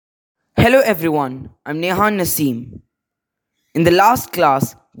Hello everyone, I'm Nehan Naseem. In the last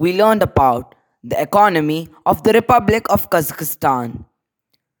class, we learned about the economy of the Republic of Kazakhstan.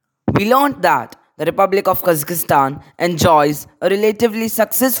 We learned that the Republic of Kazakhstan enjoys a relatively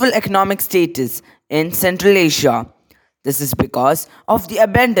successful economic status in Central Asia. This is because of the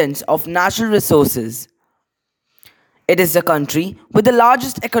abundance of natural resources. It is the country with the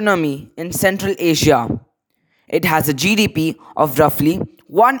largest economy in Central Asia. It has a GDP of roughly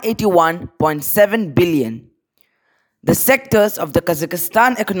 181.7 billion. The sectors of the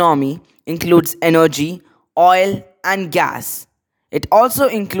Kazakhstan economy includes energy, oil and gas. It also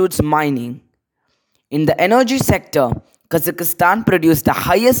includes mining. In the energy sector, Kazakhstan produced the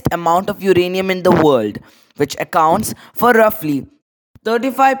highest amount of uranium in the world, which accounts for roughly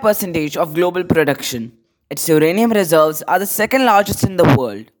 35% of global production. Its uranium reserves are the second largest in the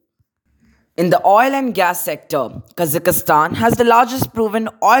world. In the oil and gas sector, Kazakhstan has the largest proven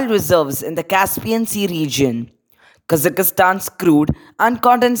oil reserves in the Caspian Sea region. Kazakhstan's crude and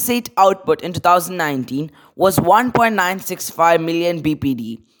condensate output in 2019 was 1.965 million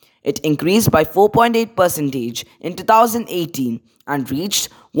bpd. It increased by 4.8% in 2018 and reached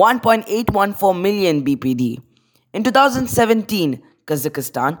 1.814 million bpd. In 2017,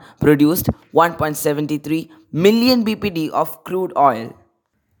 Kazakhstan produced 1.73 million bpd of crude oil.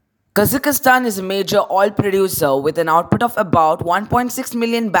 Kazakhstan is a major oil producer with an output of about 1.6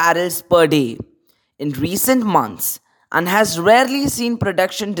 million barrels per day in recent months and has rarely seen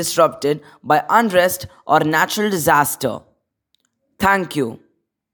production disrupted by unrest or natural disaster. Thank you.